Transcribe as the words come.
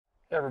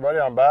Hey everybody,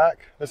 I'm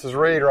back. This is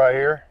Reid right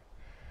here.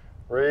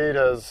 Reid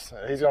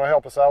he's going to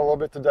help us out a little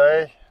bit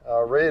today.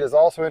 Reid is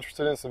also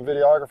interested in some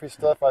videography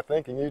stuff, I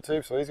think, in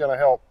YouTube, so he's going to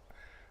help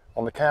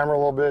on the camera a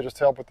little bit, just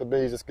help with the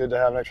bees. It's good to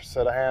have an extra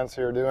set of hands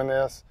here doing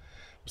this.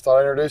 Just thought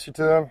I'd introduce you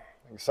to him.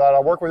 I'm excited. I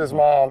work with his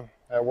mom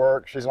at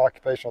work. She's an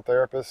occupational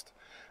therapist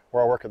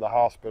where I work at the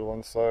hospital,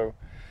 and so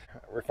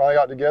we finally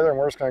got together and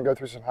we're just going to go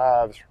through some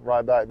hives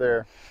right back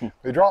there.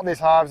 We dropped these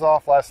hives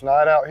off last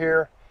night out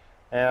here,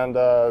 and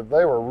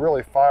they were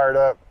really fired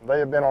up. They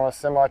had been on a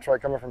semi-truck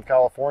coming from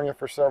California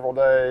for several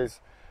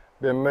days,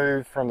 been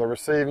moved from the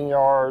receiving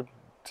yard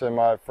to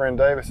my friend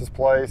Davis's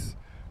place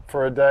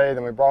for a day.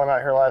 Then we brought them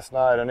out here last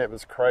night and it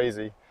was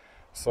crazy.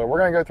 So we're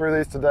going to go through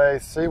these today,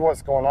 see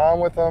what's going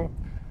on with them,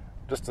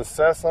 just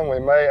assess them. We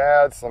may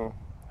add some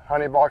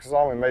honey boxes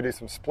on, we may do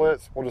some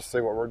splits. We'll just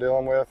see what we're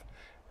dealing with.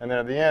 And then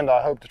at the end,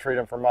 I hope to treat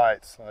them for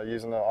mites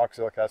using the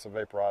oxalic acid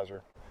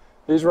vaporizer.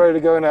 He's ready to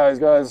go now. He's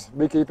got his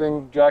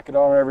beekeeping jacket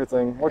on and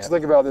everything. What you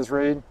think about this,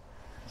 Reid?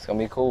 It's going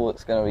to be cool.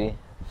 It's going to be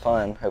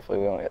fun. Hopefully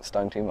we won't get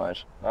stung too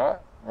much. All right,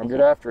 I'll get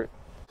after it.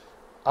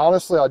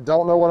 Honestly, I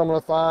don't know what I'm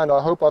going to find.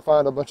 I hope I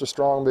find a bunch of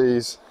strong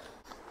bees.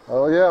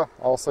 Oh yeah,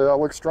 I'll say that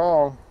looks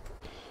strong.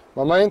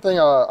 My main thing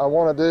I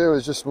want to do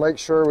is just make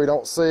sure we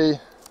don't see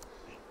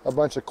a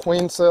bunch of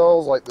queen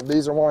cells like the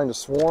bees are wanting to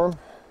swarm.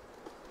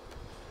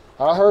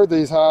 I heard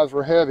these hives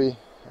were heavy,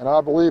 and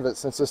I believe it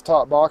since this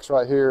top box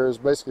right here is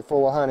basically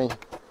full of honey.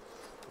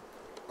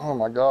 Oh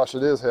my gosh,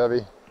 it is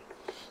heavy.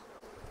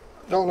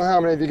 Don't know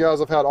how many of you guys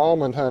have had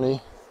almond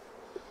honey,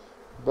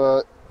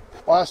 but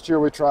last year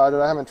we tried it.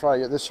 I haven't tried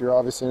it yet this year,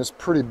 obviously, and it's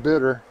pretty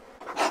bitter.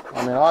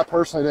 I mean, I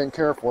personally didn't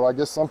care for it. I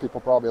guess some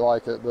people probably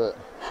like it, but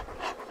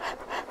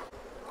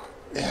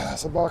yeah,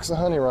 that's a box of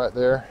honey right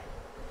there.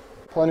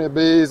 Plenty of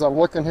bees. I'm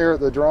looking here at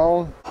the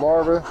drone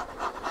larvae.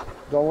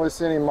 Don't really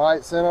see any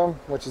mites in them,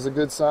 which is a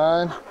good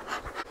sign.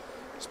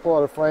 Let's pull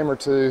out a frame or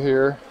two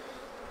here.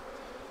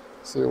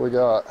 See what we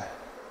got.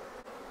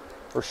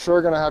 For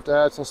sure gonna have to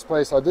add some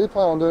space. I do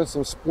plan on doing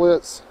some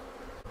splits.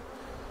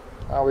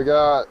 We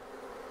got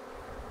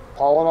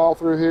pollen all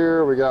through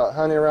here. We got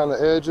honey around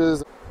the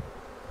edges.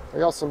 We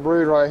got some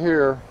brood right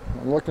here.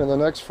 I'm looking at the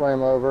next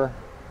frame over,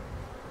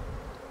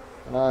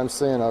 and I'm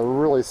seeing a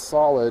really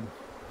solid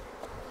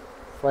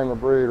frame of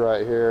brood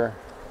right here.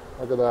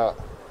 Look at that.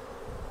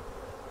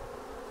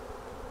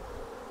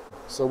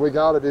 So we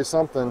got to do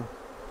something,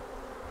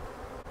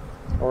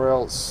 or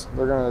else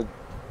they're going to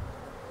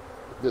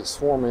get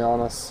swarmy on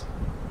us.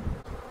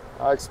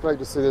 I expect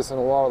to see this in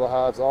a lot of the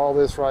hives. All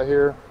this right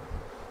here,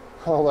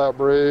 all that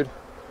brood.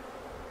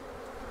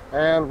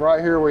 And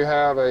right here we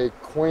have a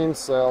queen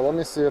cell. Let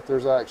me see if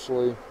there's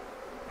actually,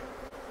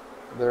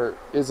 there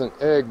is an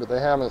egg, but they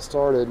haven't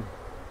started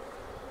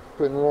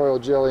putting royal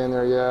jelly in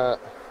there yet.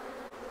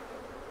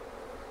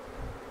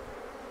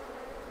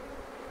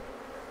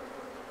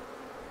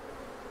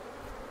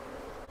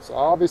 So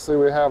obviously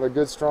we have a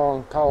good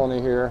strong colony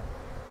here.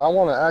 I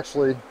want to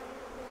actually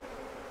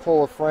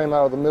pull a frame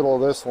out of the middle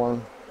of this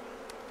one.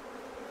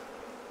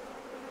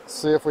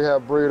 See if we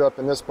have brood up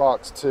in this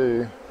box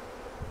too.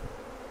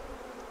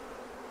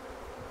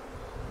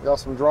 Got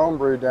some drone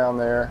brood down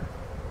there.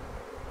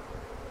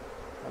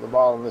 At the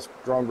bottom of this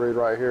drone brood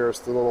right here is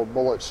the little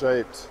bullet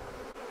shaped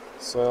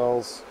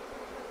cells.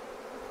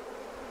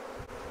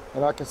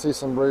 And I can see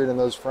some brood in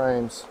those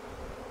frames.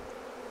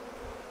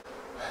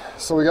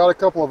 So we got a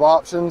couple of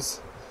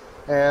options,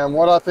 and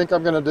what I think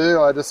I'm going to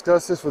do, I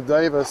discussed this with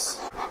Davis.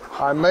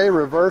 I may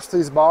reverse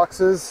these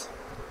boxes.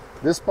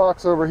 This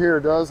box over here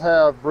does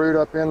have brood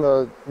up in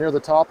near the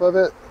top of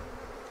it.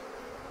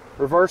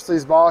 Reverse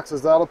these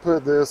boxes, that'll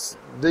put this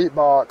deep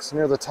box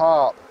near the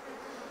top,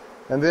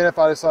 and then if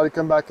I decide to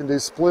come back and do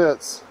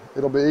splits,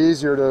 it'll be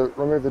easier to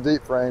remove the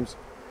deep frames.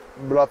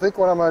 But I think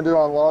what I'm going to do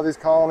on a lot of these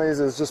colonies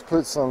is just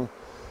put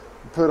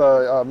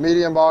a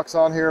medium box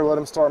on here, let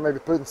them start maybe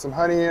putting some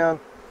honey in.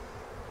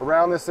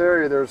 Around this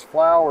area there's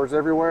flowers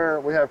everywhere.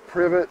 We have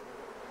privet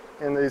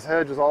in these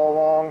hedges all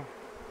along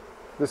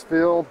this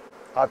field.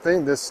 I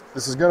think this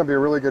is going to be a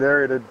really good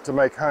area to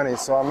make honey,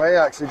 so I may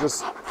actually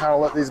just kind of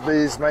let these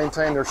bees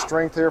maintain their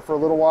strength here for a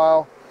little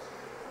while.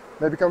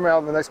 Maybe come out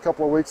in the next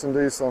couple of weeks and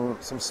do some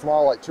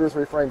small, like 2 or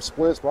 3 frame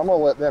splits, but I'm going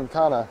to let them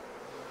kind of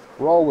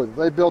roll with it.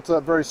 They built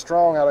up very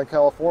strong out in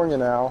California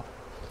now,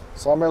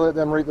 so I may let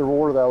them reap the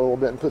reward of that a little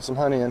bit and put some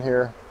honey in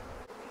here.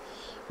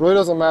 Really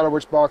doesn't matter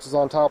which box is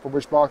on top or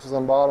which box is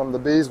on bottom, the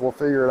bees will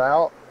figure it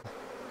out.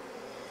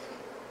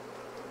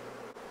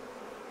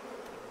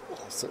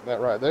 Set that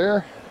right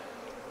there.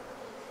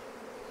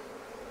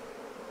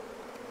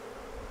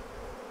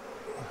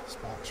 This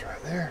box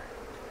right there.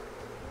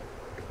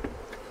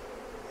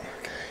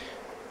 Okay.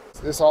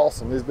 It's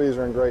awesome. These bees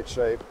are in great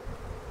shape.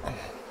 Okay.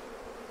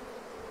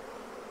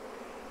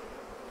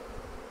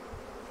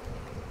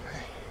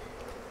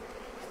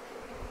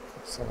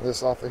 Some of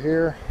this off of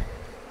here.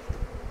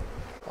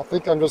 I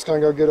think I'm just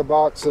going to go get a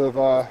box of,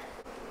 I'll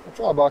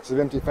try a box of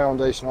empty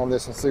foundation on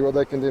this and see what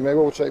they can do. Maybe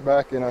we'll check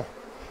back in a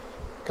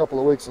couple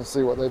of weeks and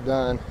see what they've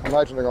done. I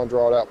imagine they're going to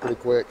draw it out pretty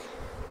quick.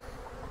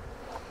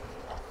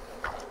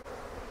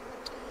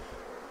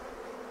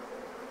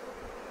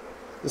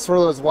 This is one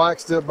of those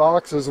wax dip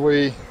boxes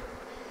we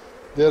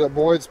did at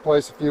Boyd's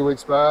place a few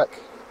weeks back.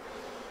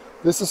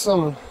 This is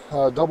some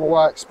double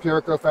wax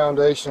Pureco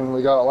foundation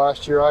we got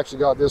last year. I actually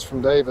got this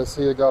from Davis.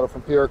 He had got it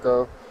from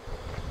Pureco.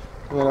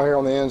 And then here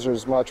on the ends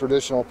is my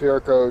traditional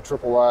Pureco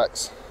triple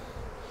wax.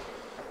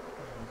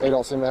 They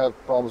don't seem to have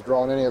problems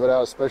drawing any of it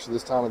out, especially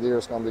this time of the year.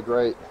 It's going to be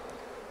great.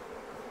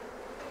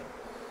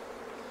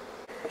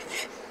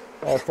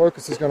 Our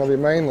focus is going to be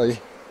mainly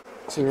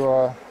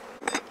to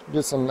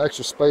get some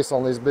extra space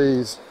on these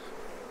bees.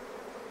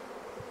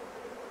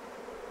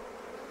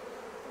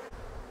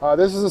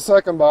 This is the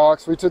second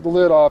box. We took the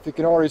lid off. You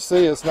can already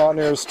see it's not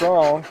near as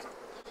strong.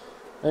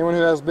 Anyone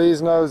who has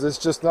bees knows it's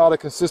just not a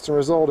consistent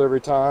result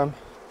every time.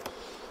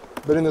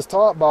 But in this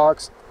top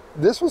box,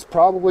 this was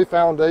probably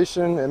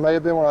foundation. It may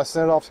have been when I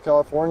sent it off to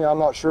California. I'm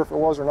not sure if it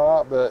was or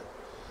not, but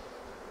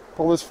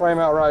pull this frame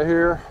out right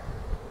here.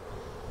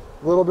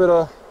 A little bit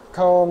of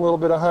comb, a little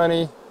bit of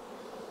honey.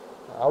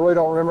 I really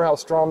don't remember how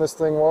strong this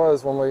thing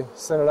was when we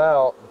sent it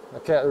out.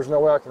 There's no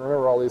way I can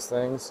remember all these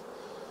things.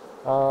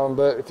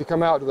 But if you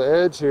come out to the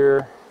edge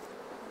here,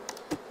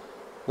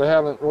 they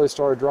haven't really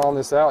started drawing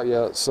this out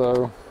yet,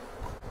 so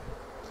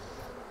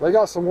they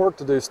got some work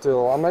to do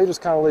still. I may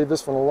just kind of leave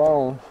this one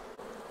alone.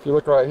 If you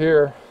look right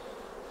here,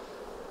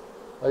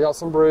 they got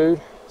some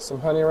brood, some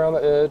honey around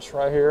the edge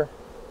right here.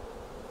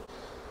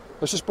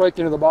 Let's just break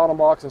into the bottom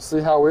box and see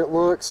how it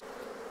looks.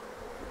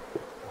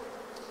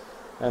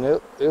 And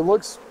it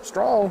looks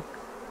strong.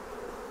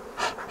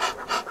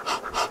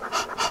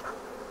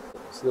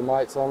 See the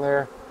mites on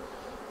there?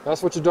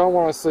 That's what you don't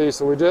want to see,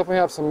 so we definitely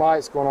have some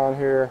mites going on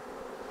here.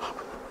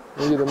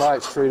 We need the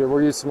mites treated.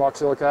 We'll use some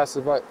oxalic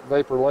acid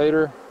vapor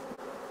later.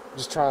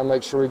 Just trying to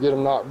make sure we get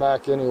them knocked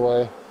back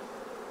anyway.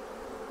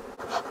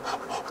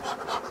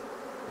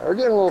 They're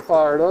getting a little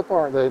fired up,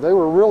 aren't they? They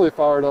were really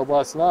fired up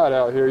last night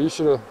out here.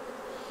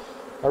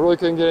 I really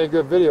couldn't get any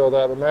good video of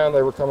that, but man,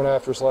 they were coming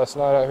after us last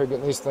night out here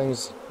getting these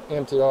things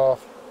emptied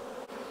off.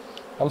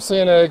 I'm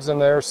seeing eggs in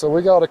there, so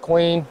we got a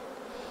queen.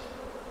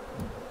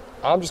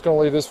 I'm just going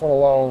to leave this one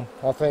alone,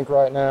 I think,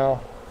 right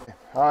now.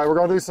 All right, we're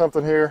going to do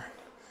something here.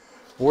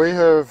 We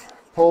have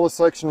pulled a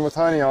section with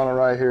honey on it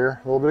right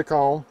here, a little bit of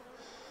comb.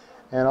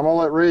 And I'm going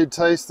to let Reid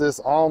taste this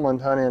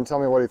almond honey and tell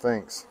me what he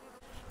thinks.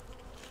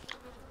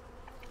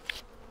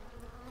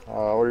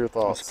 What are your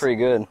thoughts? It's pretty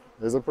good.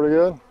 Is it pretty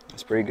good?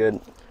 It's pretty good.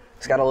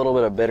 It's got a little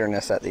bit of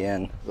bitterness at the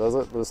end. Does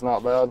it? But it's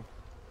not bad?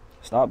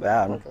 It's not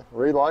bad. Okay.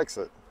 Reid likes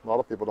it. A lot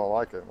of people don't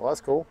like it. Well,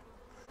 that's cool.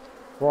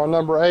 We're on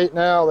number 8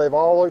 now. They've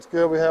all looked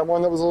good. We had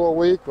one that was a little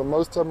weak, but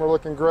most of them are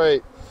looking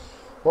great.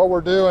 What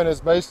we're doing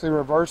is basically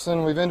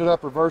reversing. We've ended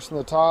up reversing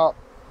the top,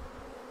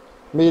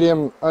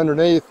 medium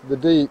underneath the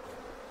deep,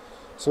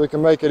 so we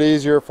can make it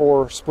easier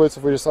for splits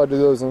if we decide to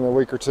do those in a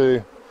week or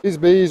two. These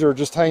bees are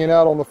just hanging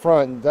out on the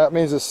front. That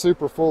means it's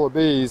super full of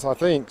bees, I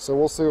think, so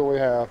we'll see what we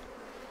have.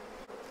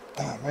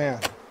 Oh,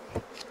 man,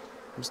 I'm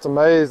just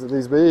amazed at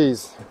these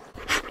bees.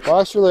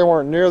 Last year they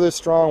weren't near this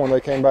strong when they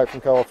came back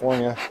from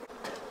California.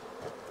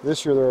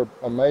 This year they're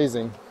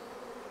amazing.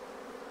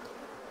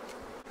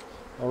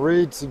 Now,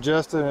 Reid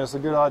suggested, and it's a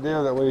good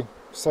idea, that we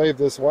save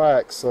this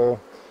wax, so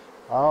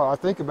I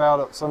think about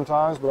it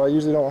sometimes, but I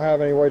usually don't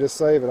have any way to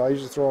save it. I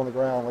usually throw it on the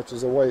ground, which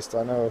is a waste,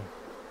 I know.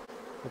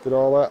 Look at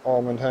all that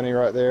almond honey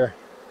right there.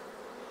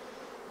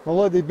 I'll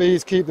let the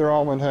bees keep their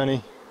almond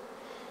honey.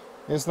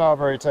 It's not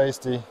very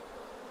tasty.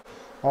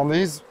 On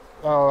these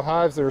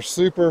hives that are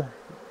super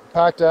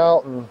packed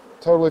out and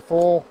totally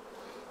full,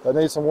 that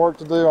need some work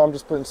to do, I'm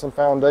just putting some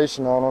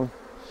foundation on them.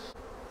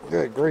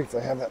 Good grief, they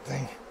have that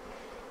thing.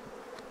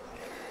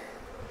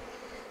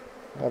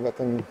 Have that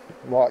thing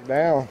locked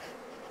down.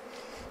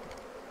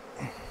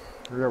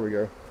 There we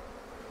go.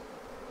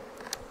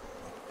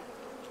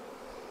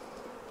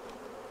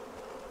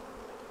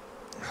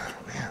 Oh,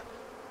 man.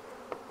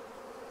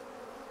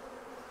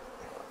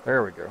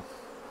 There we go.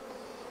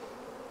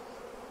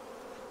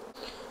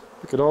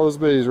 Look at all those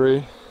bees,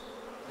 Reid.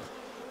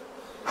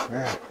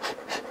 Man.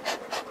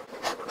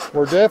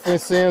 We're definitely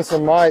seeing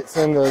some mites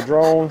in the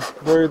drone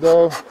brood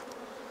though,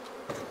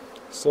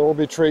 so we'll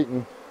be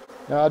treating.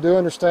 Now I do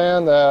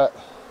understand that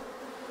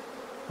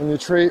when you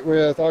treat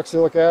with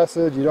oxalic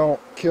acid, you don't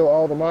kill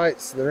all the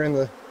mites that are in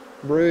the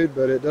brood,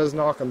 but it does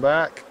knock them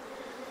back.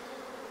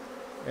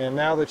 And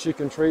now that you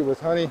can treat with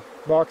honey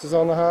boxes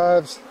on the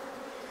hives,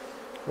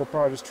 we'll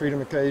probably just treat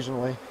them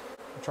occasionally.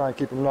 We'll try and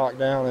keep them knocked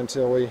down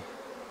until we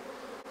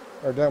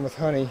are done with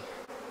honey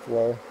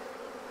flow.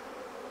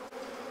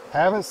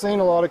 Haven't seen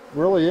a lot of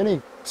really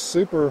any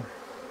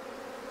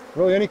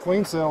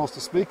queen cells to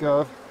speak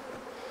of.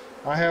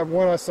 I have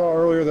one I saw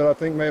earlier that I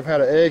think may have had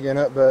an egg in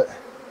it, but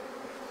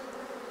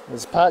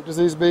as packed as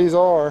these bees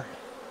are,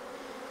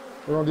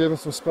 we're going to give them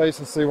some space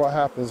and see what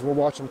happens. We'll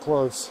watch them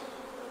close.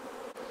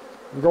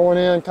 I'm going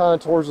in kind of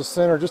towards the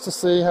center just to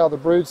see how the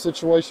brood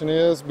situation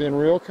is, being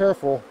real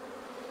careful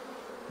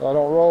that I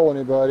don't roll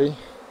anybody.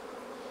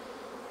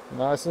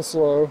 Nice and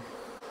slow.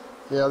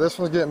 Yeah, this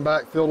one's getting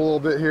backfilled a little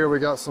bit here. We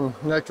got some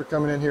nectar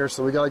coming in here,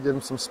 so we got to give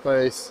them some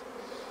space.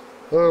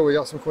 Oh, we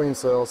got some queen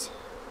cells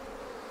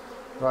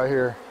right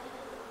here.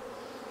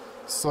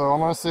 So I'm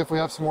going to see if we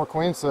have some more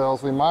queen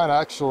cells. We might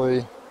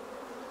actually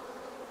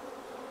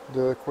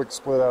do a quick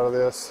split out of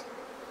this.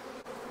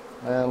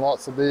 And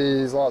lots of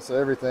bees, lots of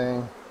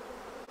everything.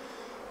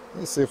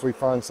 Let's see if we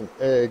find some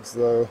eggs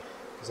though,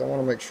 because I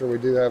want to make sure we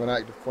do have an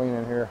active queen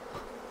in here.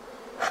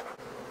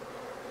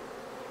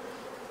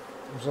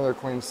 There's another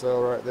queen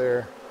cell right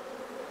there.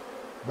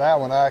 That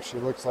one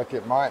actually looks like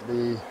it might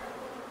be,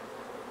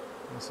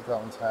 let's see if that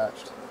one's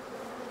hatched.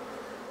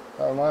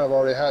 That one might have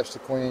already hatched a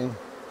queen.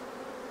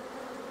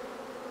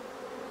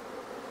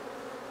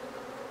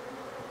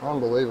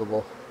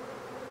 Unbelievable.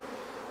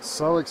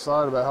 So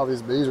excited about how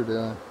these bees are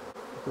doing.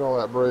 Look at all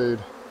that brood.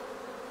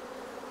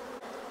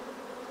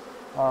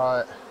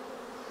 Alright,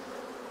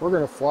 we're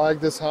going to flag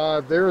this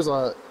hive.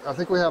 I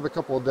think we have a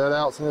couple of dead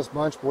outs in this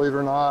bunch, believe it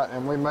or not,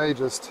 and we may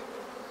just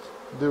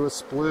do a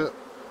split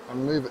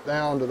and move it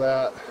down to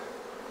that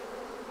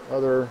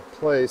other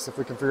place if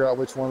we can figure out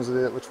which one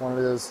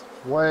it is.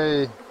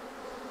 Way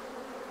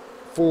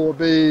full of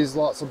bees,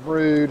 lots of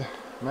brood.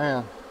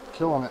 Man,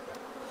 killing it.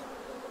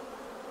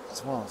 I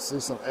just want to see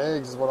some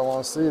eggs is what I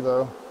want to see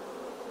though.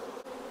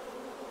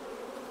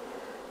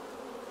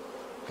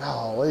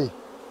 Golly.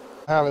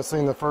 I haven't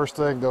seen the first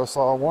egg though,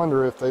 so I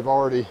wonder if they've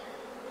already,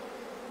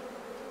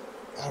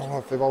 I don't know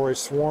if they've already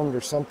swarmed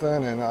or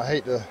something, and I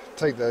hate to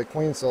take the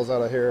queen cells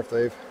out of here if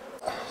they've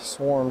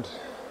swarmed.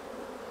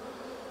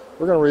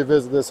 We're going to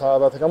revisit this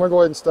hive. I think I'm going to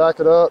go ahead and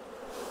stack it up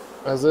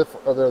as if,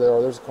 oh there they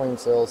are, there's the queen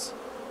cells.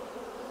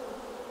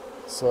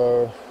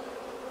 So,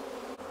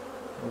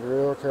 be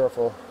real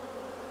careful.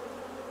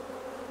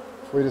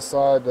 If we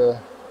decide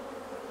to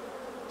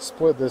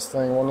split this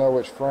thing, we'll know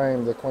which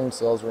frame the queen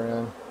cells are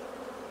in.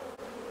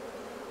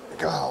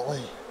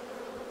 Golly.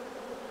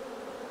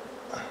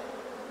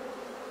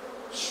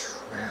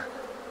 Man.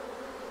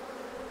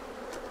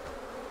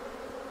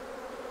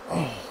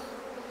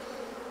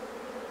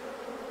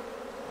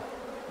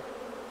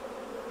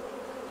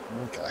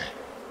 Okay.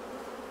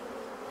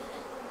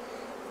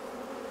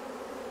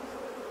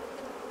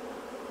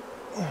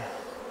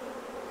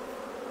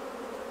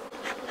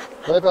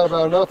 They've had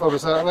about enough of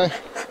us, haven't they?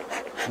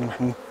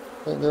 Mm-hmm.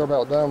 I think they're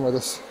about done with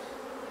us.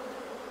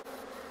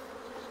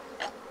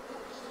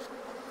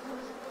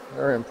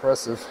 Very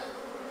impressive.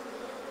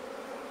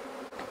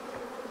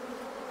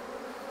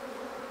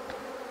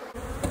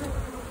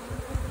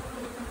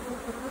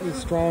 These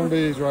strong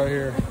bees right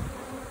here.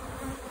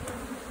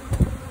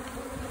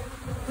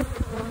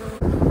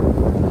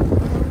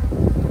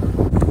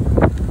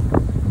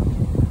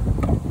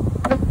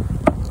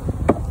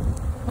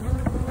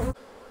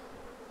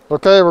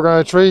 Okay, we're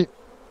going to treat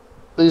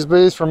these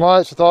bees for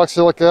mites with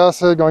oxalic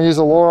acid. Going to use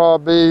a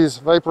Reid bees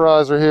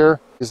vaporizer here.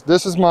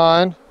 This is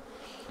mine,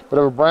 but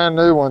I have a brand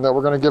new one that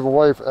we're going to give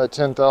away at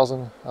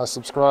 10,000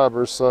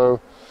 subscribers. So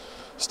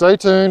stay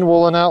tuned.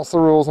 We'll announce the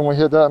rules when we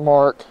hit that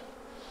mark.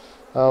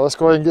 Let's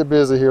go ahead and get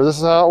busy here. This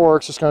is how it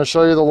works. Just going to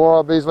show you the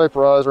Reid bees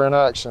vaporizer in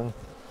action.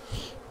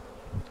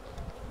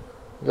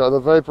 Got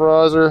the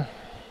vaporizer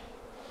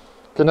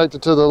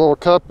connected to the little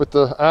cup with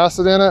the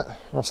acid in it.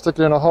 I'll stick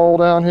it in a hole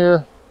down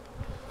here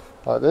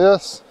like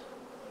this.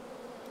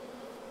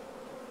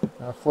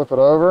 I'll flip it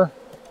over.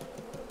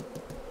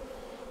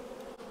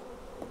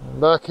 And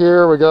back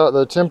here we got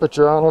the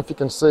temperature. I don't know if you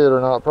can see it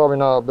or not, probably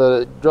not,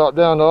 but it dropped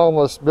down to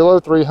almost below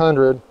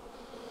 300.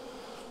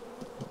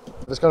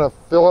 It's going to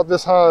fill up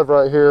this hive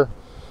right here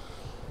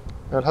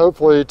and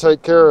hopefully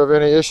take care of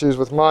any issues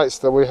with mites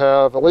that we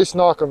have, at least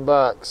knock them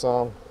back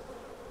some.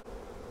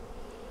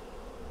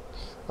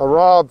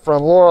 Rob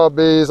from Reid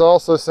Bees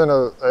also sent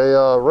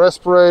a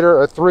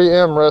respirator, a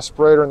 3M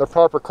respirator, and the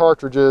proper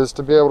cartridges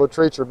to be able to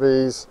treat your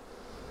bees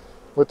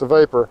with the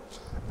vapor.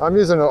 I'm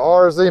using an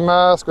RZ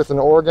mask with an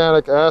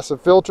organic acid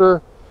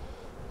filter,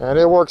 and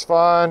it works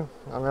fine.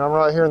 I mean, I'm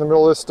right here in the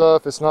middle of this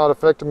stuff. It's not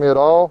affecting me at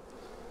all,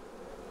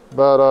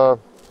 but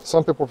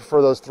some people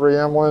prefer those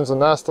 3M ones,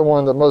 and that's the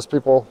one that most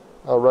people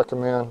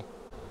recommend.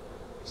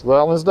 So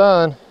that one's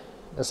done.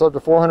 It's up to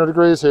 400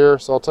 degrees here,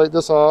 so I'll take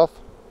this off.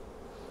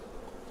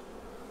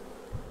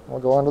 We'll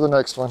go on to the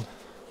next one.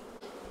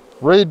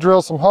 Reid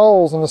drilled some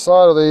holes in the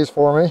side of these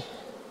for me,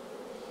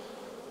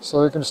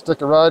 so you can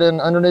stick it right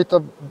in underneath the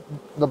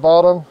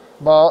bottom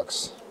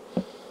box,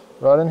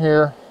 right in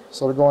here,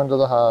 so it'll go into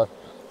the hive.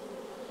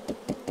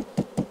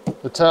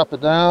 You tap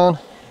it down,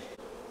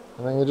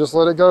 and then you just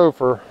let it go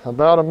for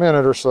about a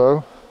minute or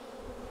so.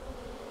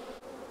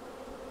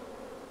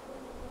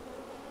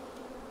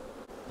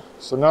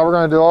 So now we're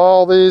going to do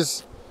all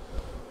these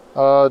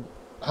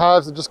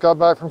hives that just got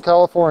back from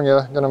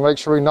California. Going to make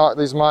sure we knock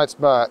these mites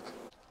back.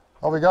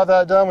 Well, we got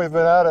that done. We've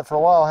been at it for a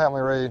while, haven't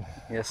we, Reid?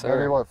 Yes, sir.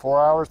 Maybe what, 4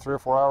 hours, 3 or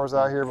 4 hours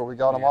out here, but we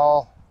got them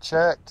all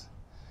checked.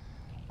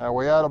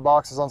 We added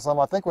boxes on some.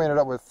 I think we ended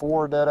up with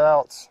 4 dead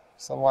outs,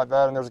 something like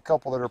that, and there's a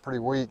couple that are pretty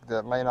weak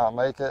that may not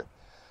make it.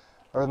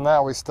 Other than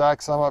that, we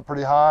stacked some up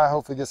pretty high,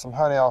 hopefully get some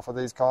honey off of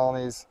these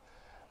colonies.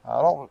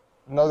 I don't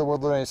know that we'll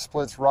do any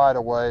splits right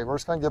away. We're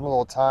just going to give them a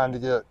little time to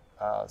get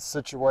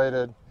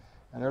situated.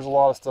 And there's a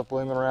lot of stuff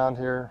blooming around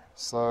here,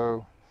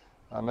 so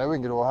maybe we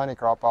can get a little honey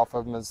crop off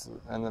of them,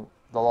 and then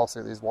they'll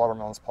also get these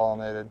watermelons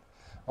pollinated.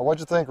 What'd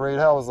you think, Reid?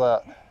 How was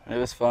that? It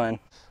was fun.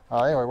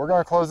 Anyway, we're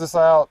going to close this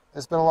out.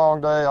 It's been a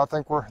long day. I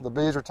think the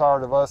bees are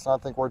tired of us, and I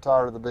think we're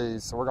tired of the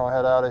bees. So we're going to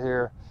head out of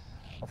here.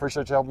 I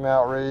appreciate you helping me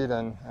out, Reid,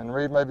 and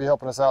Reid may be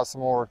helping us out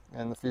some more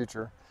in the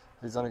future.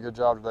 He's done a good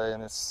job today,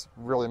 and it's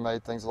really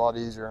made things a lot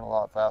easier and a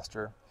lot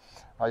faster.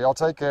 Y'all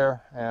take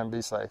care and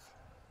be safe.